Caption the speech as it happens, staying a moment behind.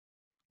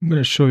I'm going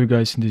to show you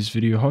guys in this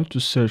video how to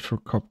search for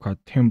CapCut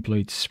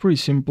templates. It's pretty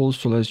simple,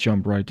 so let's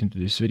jump right into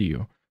this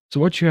video. So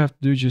what you have to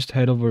do, just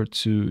head over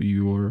to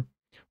your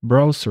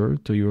browser,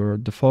 to your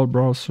default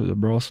browser, the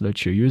browser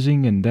that you're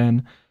using, and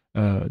then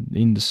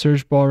in the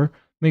search bar,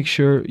 make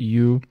sure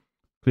you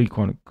click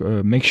on,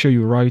 make sure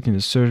you write in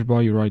the search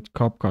bar, you write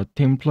CapCut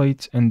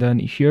templates, and then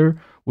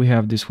here we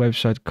have this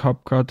website,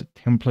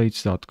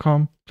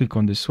 CapCutTemplates.com. Click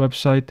on this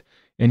website,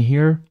 and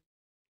here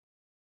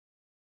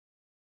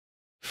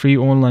free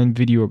online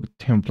video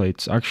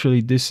templates.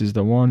 Actually, this is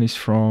the one, is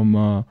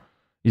from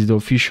is the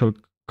official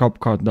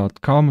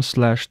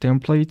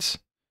CapCut.com/templates.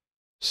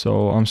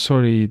 So I'm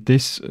sorry,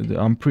 this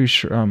I'm pretty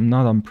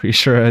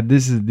sure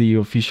this is the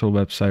official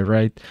website,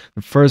 right?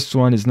 The first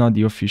one is not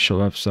the official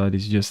website,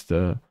 it's just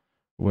the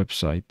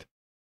website.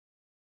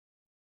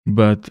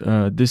 But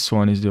this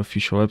one is the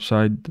official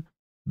website,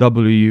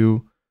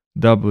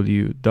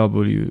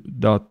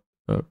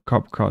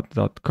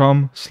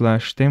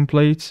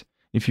 www.capcut.com/templates.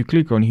 If you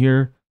click on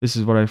here, this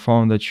is what I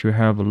found, that you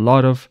have a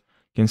lot of,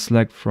 you can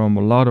select from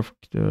a lot of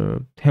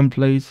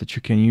templates that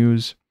you can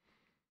use.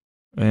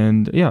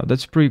 And yeah,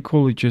 that's pretty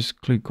cool. You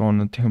just click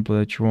on a template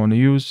that you want to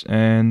use,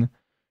 and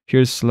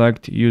here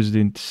select use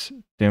this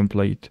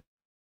template.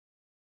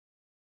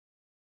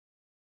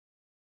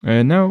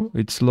 And now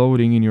it's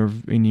loading in a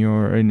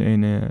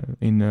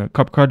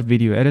CapCut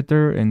video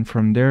editor, and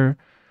from here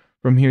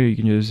you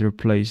can just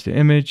replace the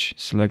image,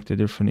 select a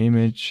different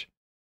image.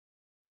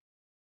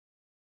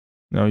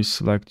 Now you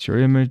select your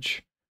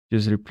image,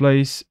 just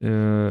replace,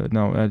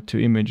 now add two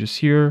images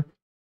here.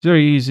 It's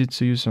very easy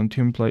to use some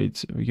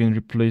templates. We can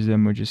replace the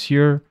images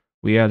here.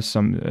 We add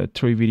some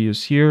 3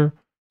 videos here,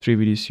 3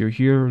 videos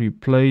here,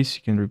 replace.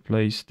 You can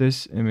replace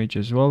this image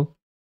as well.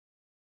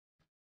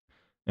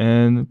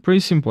 And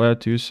pretty simple. I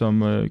had to use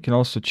some, you can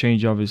also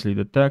change obviously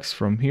the text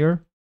from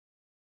here.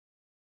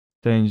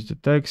 Change the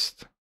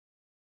text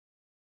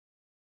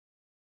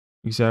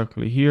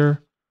exactly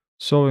here.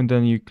 So, and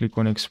then you click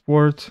on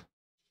export.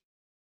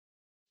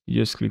 You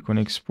just click on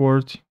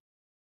export.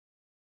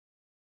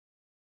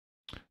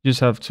 You just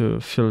have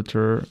to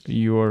filter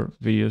your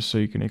videos so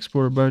you can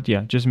export, but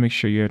yeah, just make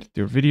sure you edit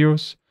your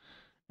videos.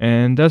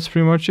 And that's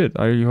pretty much it.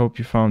 I really hope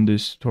you found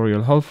this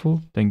tutorial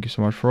helpful. Thank you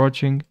so much for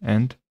watching,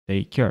 and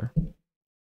take care.